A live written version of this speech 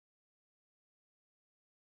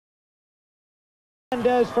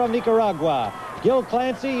Hernandez from Nicaragua. Gil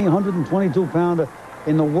Clancy, 122-pounder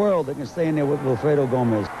in the world that can stay in there with Wilfredo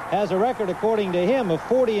Gomez. Has a record, according to him, of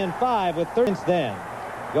 40-5 with 30 since then.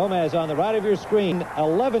 Gomez on the right of your screen,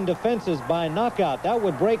 11 defenses by knockout. That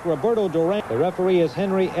would break Roberto Duran. The referee is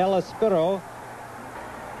Henry Elespero.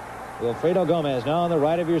 Wilfredo Gomez now on the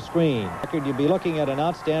right of your screen. You'd be looking at an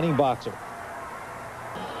outstanding boxer.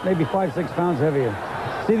 Maybe 5-6 pounds heavier.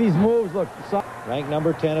 See these moves, look. Ranked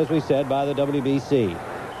number 10, as we said, by the WBC.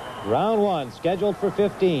 Round one, scheduled for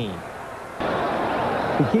 15.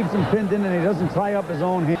 He keeps him pinned in and he doesn't tie up his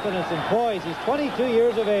own hand. Confidence and poise. He's 22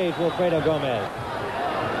 years of age, Wilfredo Gomez.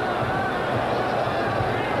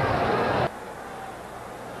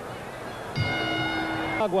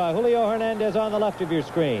 Julio Hernandez on the left of your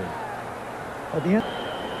screen. At the end.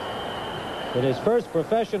 In his first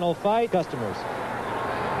professional fight, customers.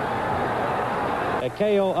 A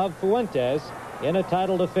KO of Fuentes in a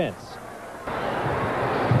title defense.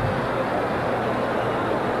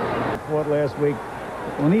 Fought last week.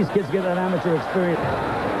 When these kids get that amateur experience.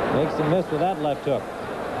 Makes him miss with that left hook.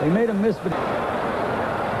 They made him miss, but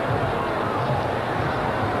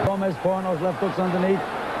Gomez pouring those left hooks underneath.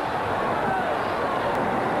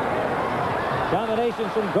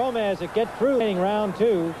 Combinations from Gomez that get through in round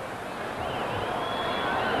two.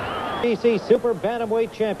 BC Super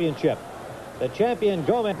Bantamweight Championship. The champion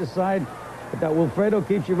Gomez Decide that Wilfredo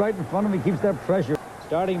keeps you right in front of him. He keeps that pressure.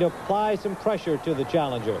 Starting to apply some pressure to the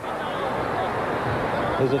challenger.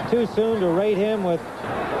 Is it too soon to rate him with?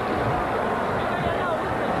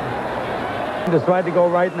 Just tried to go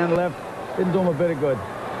right and then left. Didn't do him a bit of good.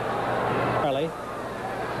 Charlie.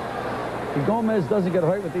 Gomez doesn't get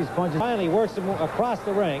hurt with these punches. Finally works him across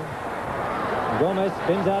the ring. Gomez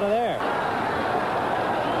spins out of there.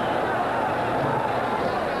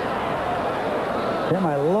 Tim,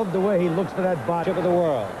 I love the way he looks for that body. Of the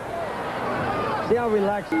world. See how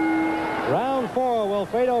relaxed. Round four,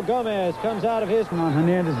 Wilfredo Gomez comes out of his. On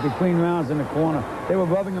Hernandez between rounds in the corner. They were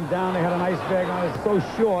rubbing him down. They had an ice bag on it so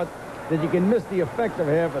short that you can miss the effect of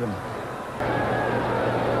half of them.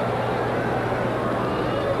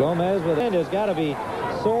 Gomez with Hernandez got to be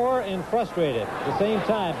sore and frustrated at the same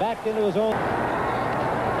time. Backed into his own.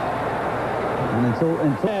 And until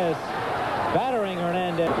battering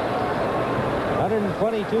Hernandez.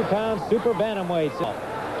 122 pounds super bantamweight.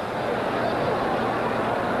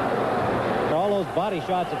 All those body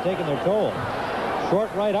shots have taken their toll. Short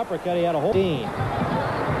right uppercut. He had a whole team.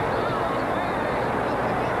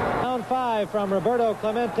 Round five from Roberto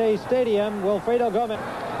Clemente Stadium. Wilfredo Gomez.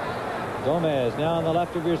 Gomez now on the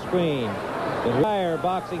left of your screen. The entire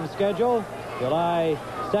boxing schedule. July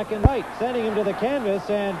 2nd. Right, sending him to the canvas,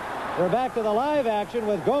 and we're back to the live action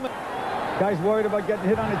with Gomez. Guy's worried about getting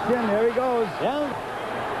hit on the chin. There he goes. Down.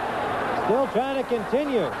 Still trying to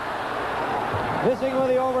continue. Missing with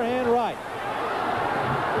the overhand right.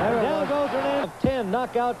 Down goes Hernandez. 10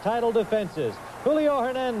 knockout title defenses. Julio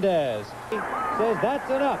Hernandez says that's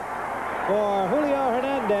enough for Julio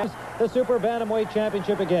Hernandez, the Super Bantamweight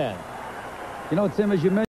Championship again. You know, Tim, as you mentioned.